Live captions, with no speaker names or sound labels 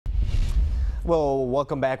Well,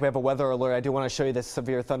 welcome back. We have a weather alert. I do want to show you this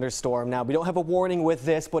severe thunderstorm. Now, we don't have a warning with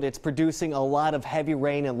this, but it's producing a lot of heavy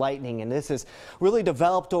rain and lightning, and this has really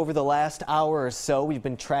developed over the last hour or so. We've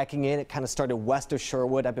been tracking it. It kind of started west of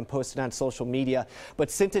Sherwood. I've been posting on social media,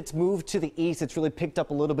 but since it's moved to the east, it's really picked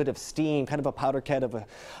up a little bit of steam, kind of a powder keg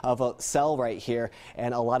of a cell right here,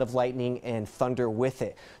 and a lot of lightning and thunder with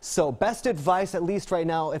it. So best advice, at least right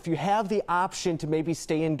now, if you have the option to maybe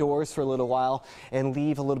stay indoors for a little while and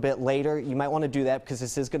leave a little bit later, you might want to do that because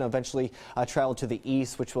this is going to eventually travel to the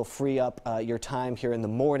east, which will free up your time here in the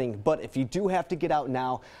morning. But if you do have to get out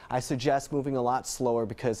now, I suggest moving a lot slower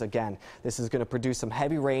because, again, this is going to produce some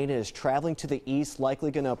heavy rain. It is traveling to the east,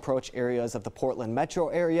 likely going to approach areas of the Portland metro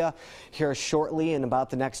area here shortly in about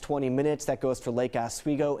the next 20 minutes. That goes for Lake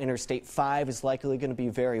Oswego. Interstate 5 is likely going to be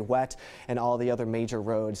very wet, and all the other major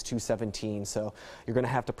roads, 217. So you're going to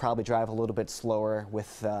have to probably drive a little bit slower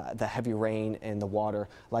with the heavy rain and the water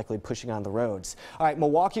likely pushing on the roads. All right,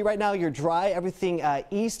 Milwaukee right now, you're dry. Everything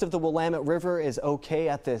east of the Willamette River is okay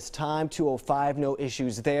at this time. 205, no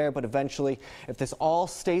issues there. But eventually, if this all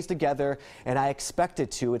stays together, and I expect it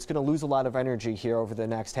to, it's going to lose a lot of energy here over the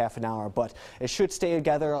next half an hour. But it should stay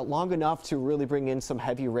together long enough to really bring in some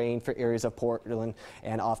heavy rain for areas of Portland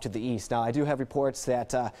and off to the east. Now, I do have reports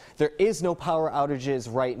that there is no power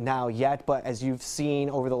outages right now yet. But as you've seen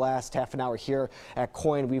over the last half an hour here at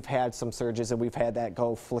Coyne, we've had some surges and we've had that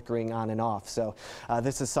go flickering on and off. So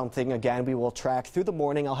this is something, again, we will track through the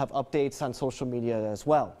morning. I'll have updates on social media as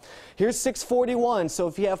well. Here's 641. So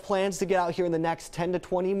if you have plans to get out here in the next 10 to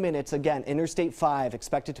 20 minutes, again, Interstate 5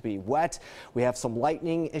 expected to be wet. We have some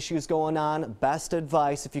lightning issues going on. Best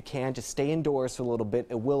advice, if you can, just stay indoors for a little bit.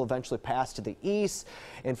 It will eventually pass to the east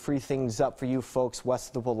and free things up for you folks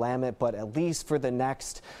west of the Willamette. But at least for the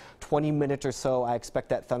next 20 minutes or so, I expect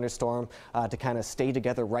that thunderstorm to kind of stay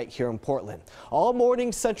together right here in Portland. All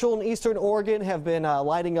morning, central and eastern Oregon have been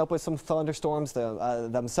lighting up with some thunderstorms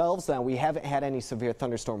themselves. Now, we haven't had any severe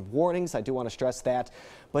thunderstorm warnings. I do want to stress that.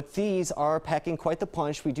 But these are packing quite the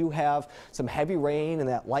punch. We do have some heavy rain and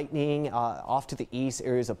that lightning off to the east,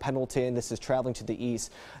 areas of Pendleton. This is traveling to the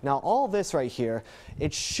east. Now, all this right here,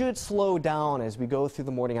 it should slow down as we go through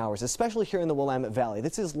the morning hours, especially here in the Willamette Valley.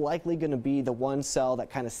 This is likely going to be the one cell that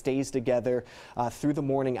kind of stays together through the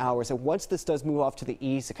morning hours. And once this does move off to the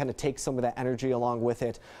east, it kind of takes some of that energy along with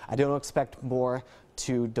it. I don't expect more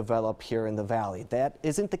to develop here in the valley. That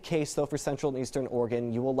isn't the case, though, for central and eastern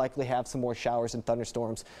Oregon. You will likely have some more showers and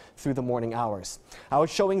thunderstorms through the morning hours. I was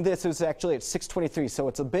showing this. It was actually at 6:23, so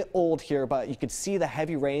it's a bit old here, but you could see the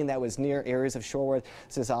heavy rain that was near areas of Shorewood.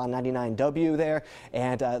 This is on 99W there,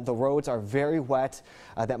 and the roads are very wet.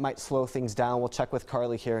 That might slow things down. We'll check with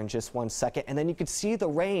Carly here in just one second. And then you can see the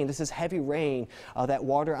rain. This is heavy rain, that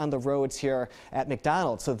water on the roads here at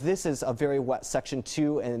McDonald. So this is a very wet section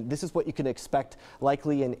too, and this is what you can expect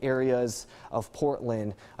likely in areas of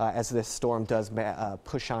Portland as this storm does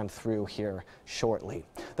push on through here shortly.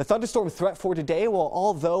 The thunderstorm threat for today, well,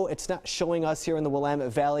 although it's not showing us here in the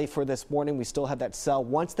Willamette Valley for this morning, we still have that cell.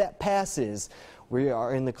 Once that passes, we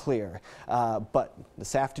are in the clear. But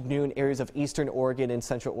this afternoon, areas of eastern Oregon and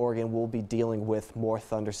central Oregon will be dealing with more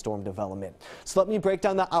thunderstorm development. So let me break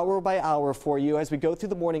down the hour by hour for you. As we go through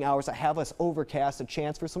the morning hours, I have us overcast, a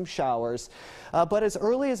chance for some showers. But as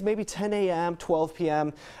early as maybe 10 a.m., 12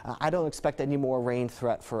 p.m., I don't expect any more rain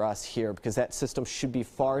threat for us here because that system should be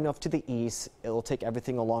far enough to the east. It will take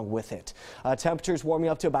everything along with it. Temperatures warming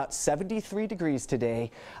up to about 73 degrees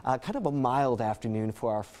today. Kind of a mild afternoon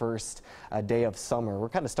for our first day of summer. We're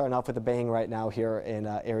kind of starting off with a bang right now here in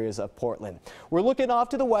areas of Portland. We're looking off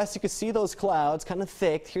to the west. You can see those clouds kind of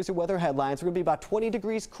thick. Here's your weather headlines. We're going to be about 20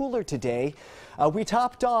 degrees cooler today. We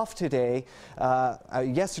topped off today,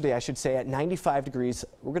 yesterday I should say, at 95 degrees.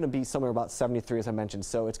 We're going to be somewhere about 73 as I mentioned,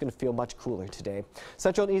 so it's going to feel much cooler today.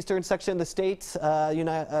 Central and eastern section of the state,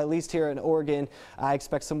 at least here in Oregon, I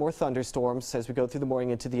expect some more thunderstorms as we go through the morning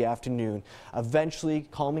into the afternoon, eventually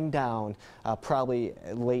calming down probably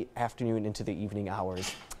late afternoon into the evening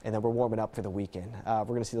hours. And then we're warming up for the weekend. We're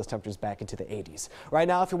going to see those temperatures back into the 80s. Right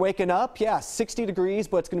now, if you're waking up, yeah, 60 degrees,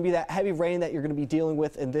 but it's going to be that heavy rain that you're going to be dealing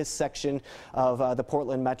with in this section of the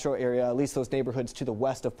Portland metro area, at least those neighborhoods to the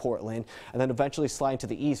west of Portland, and then eventually sliding to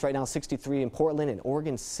the east. Right now, 63 in Portland and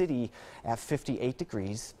Oregon City at 58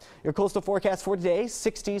 degrees. Your coastal forecast for today,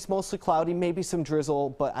 60s, mostly cloudy, maybe some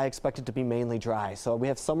drizzle, but I expect it to be mainly dry. So we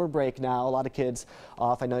have summer break now. A lot of kids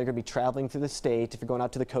off. I know you're going to be traveling through the state. If you're going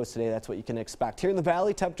out to the coast today, that's what you can expect. Here in the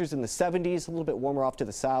valley, temperatures in the 70s, a little bit warmer off to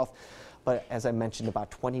the south, but as I mentioned,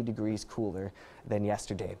 about 20 degrees cooler than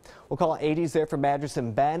yesterday. We'll call it 80s there for Madras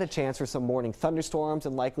and Bend. A chance for some morning thunderstorms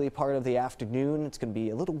and likely part of the afternoon. It's going to be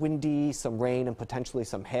a little windy, some rain, and potentially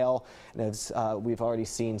some hail. And as we've already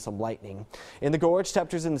seen, some lightning. In the gorge,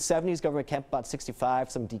 temperatures in the 70s. Government Camp about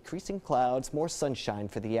 65. Some decreasing clouds, more sunshine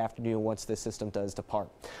for the afternoon once this system does depart.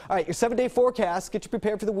 All right, your 7-day forecast. Get you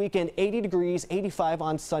prepared for the weekend. 80 degrees, 85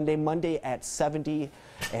 on Sunday, Monday at 70,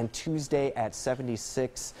 and Tuesday at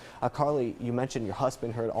 76. Carly, you mentioned your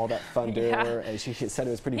husband heard all that thunder, and she said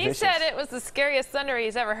it was pretty vicious. He said it was the scariest thunder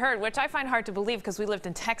he's ever heard, which I find hard to believe because we lived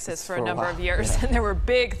in Texas for a number of years, and there were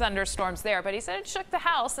big thunderstorms there. But he said it shook the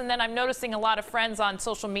house, and then I'm noticing a lot of friends on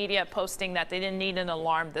social media posting that they didn't need an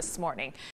alarm this morning.